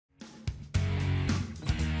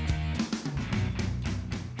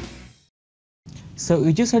So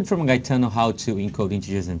we just heard from Gaetano how to encode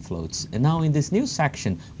integers and floats. And now in this new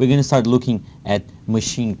section, we're going to start looking at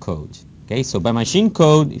machine code. Okay, so by machine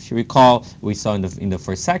code, if you recall, we saw in the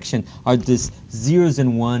first section, are these zeros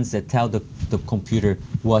and ones that tell the computer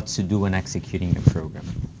what to do when executing a program.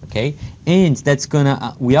 Okay, and that's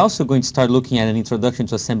gonna, we're also going to start looking at an introduction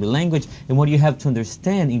to assembly language and what you have to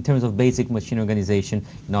understand in terms of basic machine organization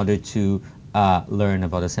in order to learn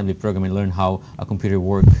about assembly programming, learn how a computer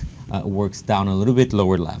works down a little bit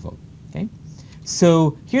lower level. Okay,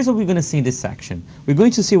 so here's what we're going to see in this section. We're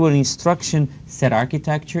going to see what an instruction set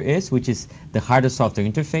architecture is, which is the hardware-software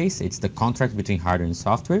interface. It's the contract between hardware and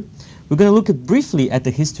software. We're going to look briefly at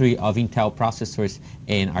the history of Intel processors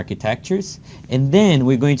and architectures, and then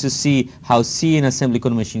we're going to see how C and assembly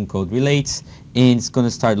code and machine code relates, and it's going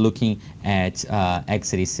to start looking at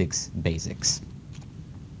x86 basics.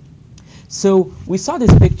 So we saw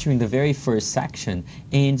this picture in the very first section,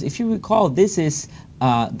 and if you recall, this is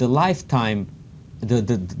the lifetime.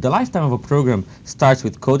 The lifetime of a program starts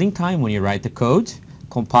with coding time when you write the code,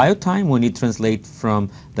 compile time when you translate from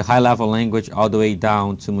the high-level language all the way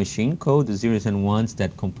down to machine code, the zeros and ones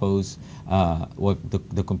that compose what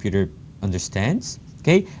the computer understands,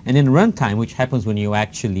 okay, and then runtime, which happens when you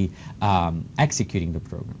actually executing the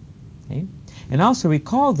program. Okay? And also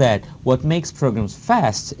recall that what makes programs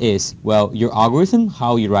fast is, well, your algorithm,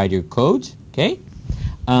 how you write your code, okay?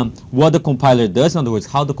 What the compiler does, in other words,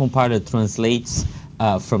 how the compiler translates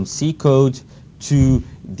from C code to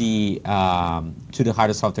the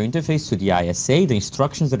hardware-software interface, to the ISA, the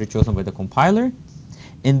instructions that are chosen by the compiler,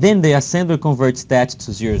 and then the assembler converts that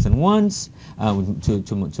to zeros and ones,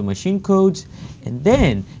 to machine code, and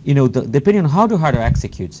then, you know, depending on how the hardware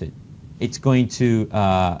executes it, it's going to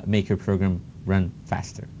make your program run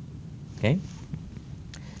faster. Okay.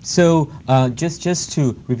 So just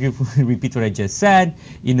to repeat what I just said,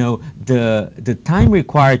 you know, the time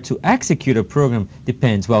required to execute a program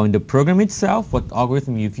depends, well, in the program itself, what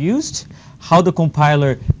algorithm you've used, how the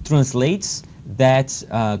compiler translates that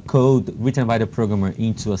code written by the programmer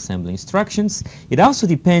into assembly instructions. It also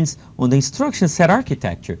depends on the instruction set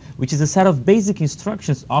architecture, which is a set of basic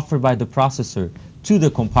instructions offered by the processor to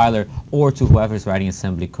the compiler or to whoever is writing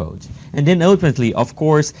assembly code. And then ultimately, of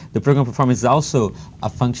course, the program performance is also a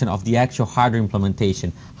function of the actual hardware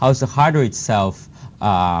implementation. How is the hardware itself,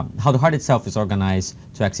 how the hardware itself is organized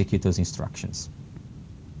to execute those instructions.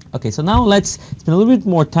 Okay, so now let's spend a little bit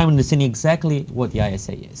more time understanding exactly what the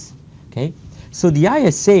ISA is. Okay, so the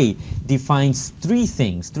ISA defines three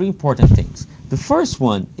important things. The first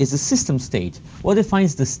one is the system state. What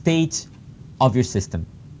defines the state of your system?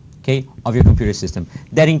 Okay, of your computer system.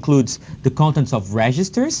 That includes the contents of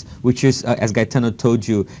registers, which is, as Gaetano told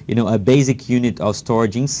you, a basic unit of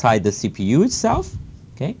storage inside the CPU itself.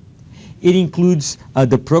 Okay, it includes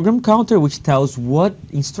the program counter, which tells what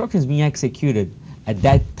instructions being executed at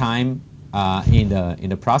that time in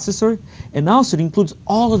the processor, and also it includes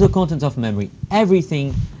all of the contents of memory,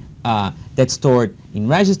 everything that's stored in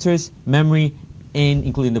registers, memory, and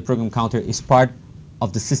including the program counter is part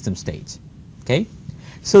of the system state. Okay.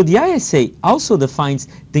 So the ISA also defines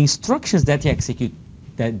the instructions that you execute,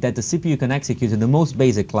 that the CPU can execute at the most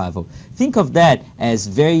basic level. Think of that as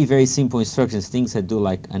very, very simple instructions, things that do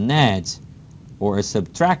like an add or a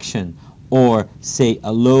subtraction or, say,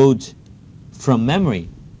 a load from memory.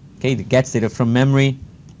 Okay, that gets data from memory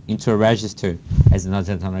into a register as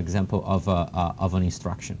another example of an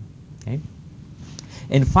instruction. Okay.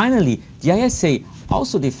 And finally, the ISA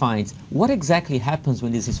also defines what exactly happens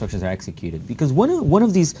when these instructions are executed. Because when one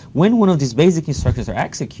of these basic instructions are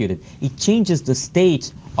executed, it changes the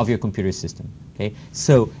state of your computer system. Okay,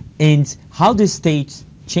 so and how this state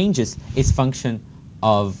changes is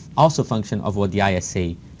also function of what the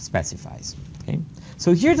ISA specifies. Okay,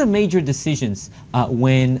 so here are the major decisions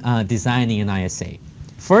when designing an ISA.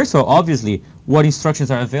 First, well, obviously, what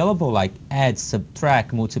instructions are available, like add,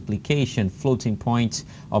 subtract, multiplication, floating point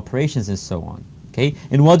operations, and so on. Okay,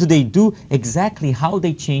 and what do they do? Exactly how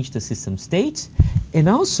they change the system state, and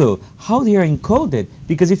also how they are encoded.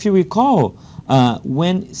 Because if you recall,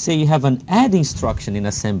 when, say, you have an add instruction in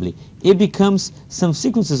assembly, it becomes some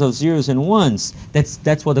sequences of zeros and ones.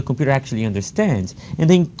 That's what the computer actually understands. And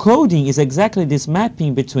the encoding is exactly this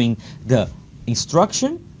mapping between the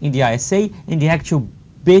instruction in the ISA and the actual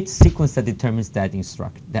bit sequence that determines that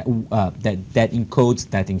that encodes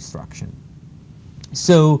that instruction.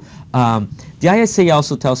 So the ISA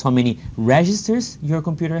also tells how many registers your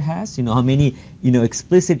computer has, how many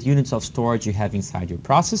explicit units of storage you have inside your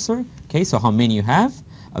processor. Okay, so how many you have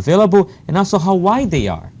available, and also how wide they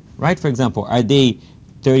are. Right? For example, are they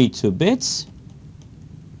 32 bits?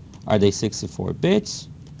 Are they 64 bits?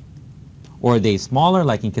 or are they smaller,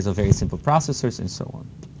 like in case of very simple processors, and so on.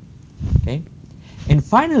 Okay? And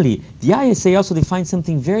finally, the ISA also defines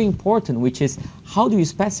something very important, which is how do you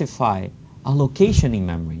specify a location in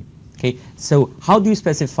memory? Okay, so how do you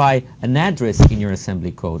specify an address in your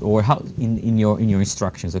assembly code, or how in your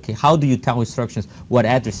instructions? Okay, how do you tell instructions what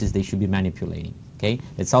addresses they should be manipulating? Okay,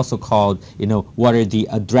 it's also called, you know, what are the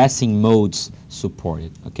addressing modes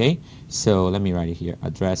supported? Okay, so let me write it here: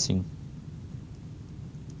 addressing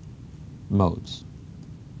modes.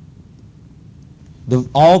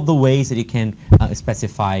 All the ways that you can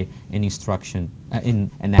specify an instruction in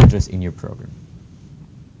an address in your program.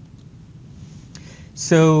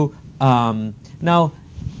 So now,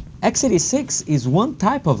 x86 is one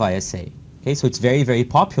type of ISA. Okay, so it's very, very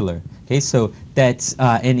popular. Okay, so that's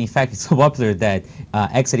and in fact it's so popular that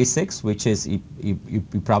x86, which is you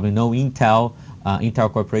probably know Intel.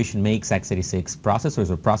 Intel Corporation makes x86 processors,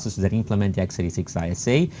 or processors that implement the x86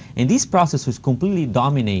 ISA, and these processors completely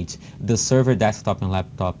dominate the server, desktop, and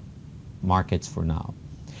laptop markets for now.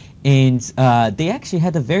 And they actually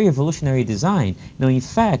had a very evolutionary design. Now, in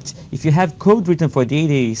fact, if you have code written for the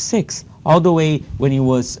 8086, all the way when it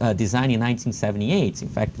was designed in 1978, in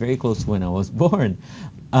fact, very close to when I was born,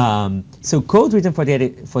 so code written for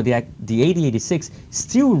the 8086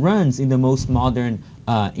 still runs in the most modern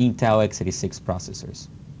Intel x86 processors.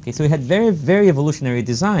 Okay, so it had very, very evolutionary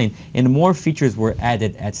design, and more features were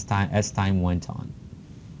added as time went on.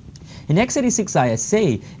 And x86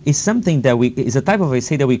 ISA is something that is a type of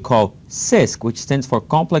ISA that we call CISC, which stands for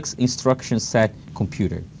Complex Instruction Set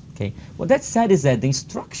Computer. Okay, what that said is that the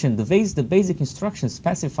instruction, the basic instructions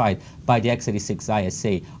specified by the x86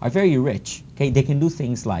 ISA are very rich. Okay, they can do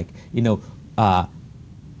things like, you know,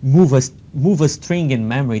 move a string in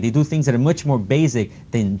memory. They do things that are much more basic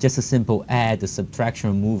than just a simple add, a subtraction,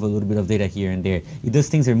 or move a little bit of data here and there. It does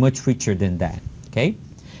things that are much richer than that. Okay,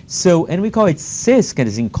 so, and we call it CISC,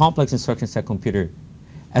 as in Complex Instruction Set Computer,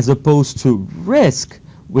 as opposed to RISC,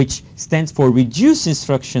 which stands for Reduced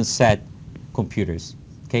Instruction Set Computers.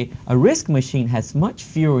 Okay, a RISC machine has much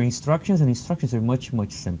fewer instructions, and instructions are much,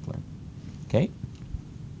 much simpler. Okay.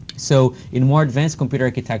 So in more advanced computer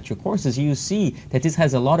architecture courses, you see that this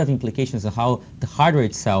has a lot of implications on how the hardware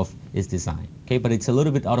itself is designed. Okay, but it's a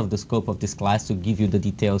little bit out of the scope of this class to give you the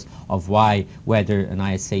details of why, whether an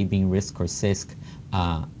ISA being RISC or CISC,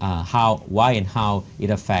 why and how it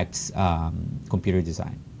affects computer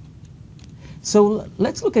design. So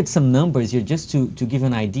let's look at some numbers here just to give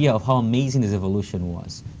an idea of how amazing this evolution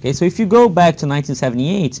was. Okay, so if you go back to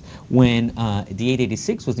 1978 when the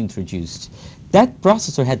 886 was introduced, that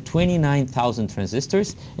processor had 29,000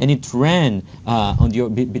 transistors, and it ran on the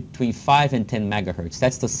between 5 and 10 megahertz.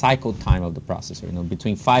 That's the cycle time of the processor, you know,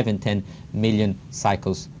 between 5 and 10 million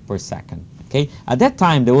cycles per second. Okay, at that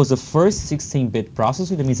time there was the first 16-bit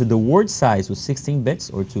processor. That means that the word size was 16 bits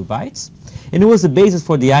or 2 bytes, and it was the basis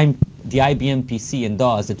for the IBM PC and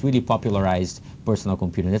DOS that really popularized personal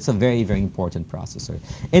computing. That's a very, very important processor.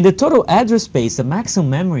 And the total address space, the maximum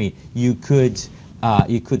memory you could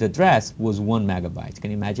address was 1 megabyte.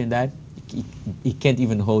 Can you imagine that? It can't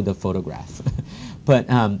even hold a photograph. But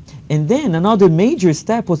and then another major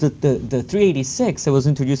step was that the 386 that was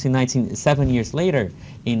introduced in 7 years later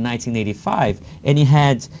in 1985, and it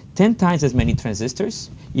had 10 times as many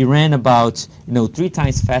transistors. It ran about 3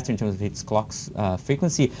 times faster in terms of its clock's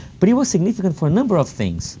frequency, but it was significant for a number of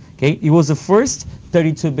things. Okay, it was the first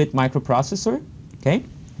 32-bit microprocessor. Okay,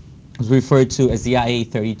 it was referred to as the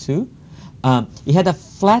IA32. It had a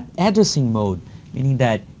flat addressing mode, meaning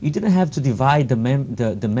that you didn't have to divide the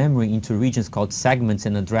memory into regions called segments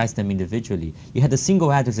and address them individually. You had a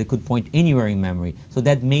single address that could point anywhere in memory, so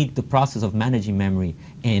that made the process of managing memory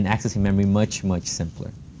and accessing memory much, much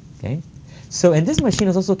simpler. Okay, so and this machine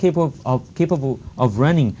is also capable of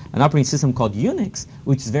running an operating system called Unix,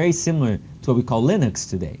 which is very similar to what we call Linux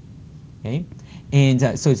today. Okay, and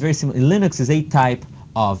so it's very similar. Linux is a type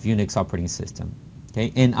of Unix operating system.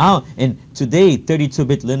 Okay, and today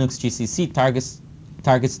 32-bit Linux GCC targets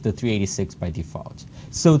the 386 by default.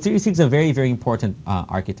 So 386 is a very, very important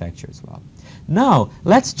architecture as well. Now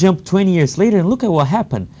let's jump 20 years later and look at what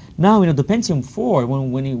happened. Now the Pentium 4,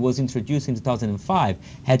 when it was introduced in 2005,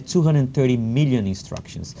 had 230 million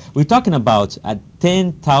instructions. We're talking about a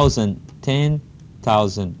 10,000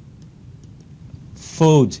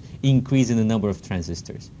 fold increase in the number of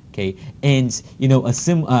transistors. Okay, and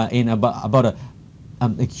about a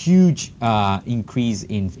huge increase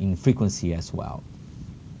in frequency as well.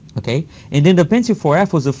 Okay, and then the Pentium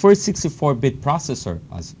 4F was the first 64-bit processor,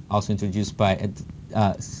 also introduced by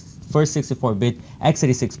first 64-bit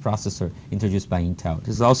x86 processor introduced by Intel.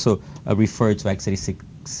 This is also referred to x86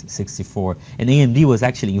 x86-64, and AMD was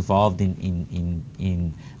actually involved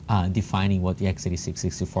in defining what the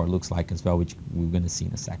x86-64 looks like as well, which we're going to see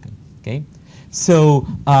in a second. Okay, so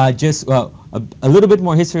just a little bit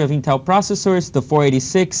more history of Intel processors. The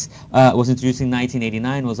 486 was introduced in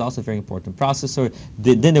 1989. Was also a very important processor.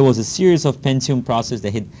 Then there was a series of Pentium processors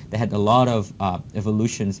that had a lot of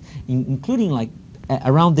evolutions, including like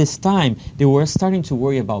around this time, they were starting to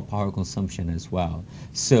worry about power consumption as well.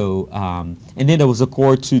 So, and then there was a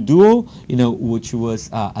Core 2 Duo, which was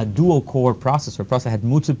a dual core processor. Processor had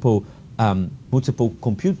multiple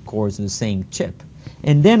compute cores in the same chip.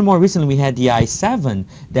 And then more recently, we had the i7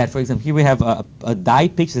 that, for example, here we have a die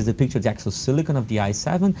picture. This is a picture of the actual silicon of the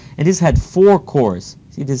i7, and this had 4 cores.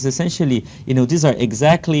 See, this is essentially, these are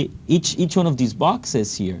exactly, each one of these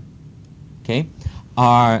boxes here, okay,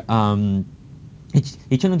 are,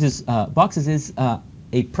 each one of these boxes is a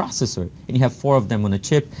processor, and you have 4 of them on a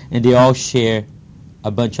chip, and they all share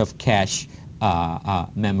a bunch of cache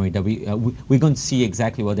memory that we're going to see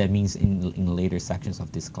exactly what that means in later sections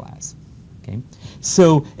of this class. Okay,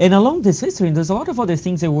 so, and along this history, there's a lot of other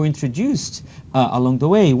things that were introduced along the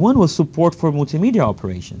way. One was support for multimedia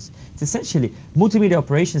operations. It's essentially, multimedia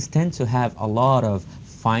operations tend to have a lot of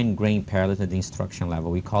fine-grained parallelism at the instruction level.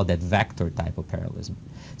 We call that vector type of parallelism.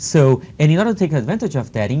 So, and in order to take advantage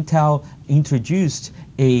of that, Intel introduced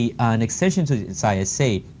an extension to its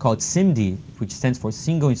ISA called SIMD, which stands for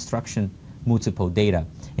Single Instruction Multiple Data.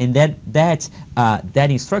 And that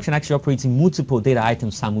instruction actually operates in multiple data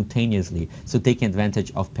items simultaneously, so taking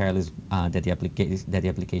advantage of parallelism that the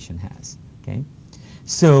application has. Okay,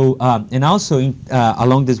 so and also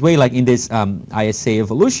along this way, like in this ISA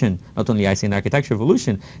evolution, not only ISA and architecture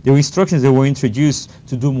evolution, there were instructions that were introduced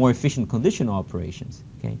to do more efficient conditional operations.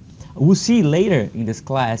 Okay. We'll see later in this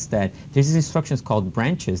class that there's these instructions called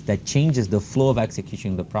branches that changes the flow of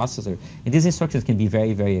execution of the processor, and these instructions can be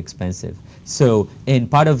very, very expensive. So, and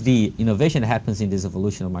part of the innovation that happens in this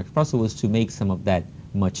evolution of microprocessor was to make some of that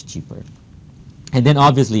much cheaper. And then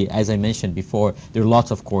obviously, as I mentioned before, there are lots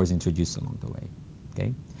of cores introduced along the way.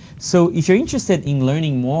 Okay? So if you're interested in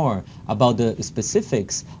learning more about the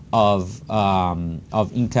specifics of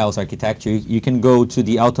Intel's architecture, you can go to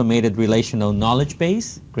the Automated Relational Knowledge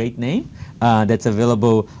Base, great name, that's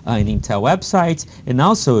available in Intel websites. And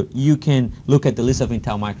also, you can look at the list of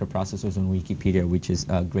Intel microprocessors on Wikipedia, which is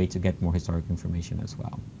great to get more historical information as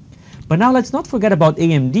well. But now let's not forget about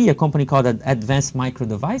AMD, a company called Advanced Micro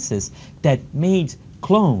Devices that made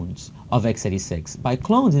clones of x86. By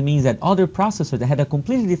clones, it means that other processors that had a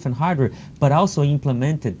completely different hardware, but also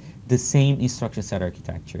implemented the same instruction set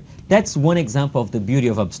architecture. That's one example of the beauty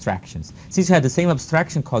of abstractions. Since you had the same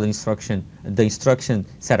abstraction called the instruction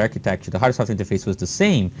set architecture, the hardware-software interface was the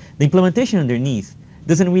same, the implementation underneath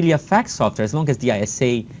doesn't really affect software as long as the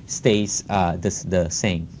ISA stays the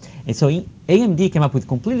same. And so AMD came up with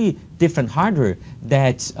completely different hardware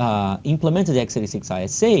that implemented the x86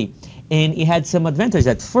 ISA, and it had some advantage.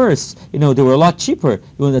 At first, they were a lot cheaper, it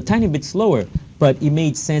was a tiny bit slower, but it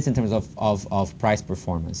made sense in terms of price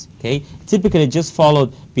performance. Okay, typically it just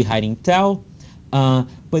followed behind Intel,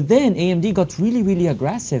 but then AMD got really, really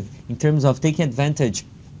aggressive in terms of taking advantage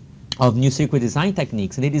of new circuit design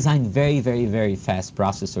techniques, and they designed very, very, very fast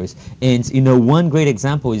processors. And one great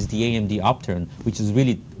example is the AMD Opteron, which is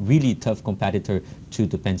really, really tough competitor to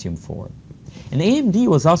the Pentium 4. And AMD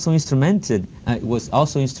was also instrumental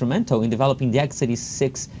in developing the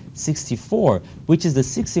x86-64, which is the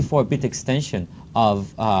 64-bit extension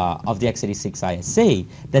of the x86 ISA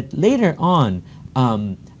that later on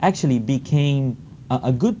actually became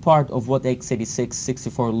a good part of what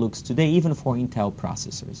x86-64 looks today, even for Intel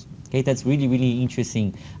processors. Okay, that's really, really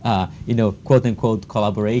interesting, quote-unquote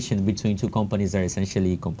collaboration between two companies that are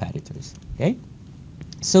essentially competitors. Okay,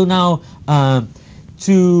 so now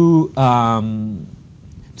to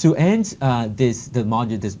end this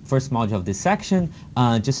first module of this section,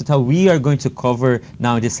 just to tell, we are going to cover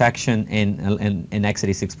now this section in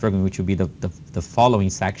x86 programming, which will be the following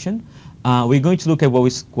section. We're going to look at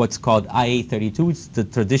what's called IA32, which is the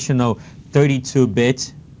traditional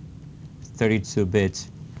 32-bit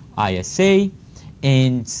ISA,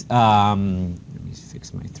 and let me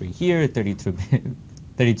fix my 3 here,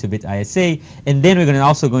 32-bit ISA, and then we're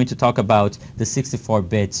also going to talk about the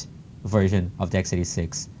 64-bit version of the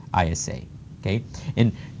x86 ISA. Okay,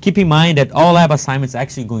 and keep in mind that all lab assignments are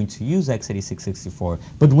actually going to use x86-64,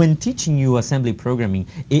 but when teaching you assembly programming,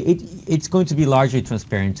 it's going to be largely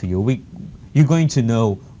transparent to you. You're going to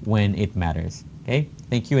know when it matters. Okay,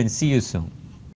 thank you and see you soon.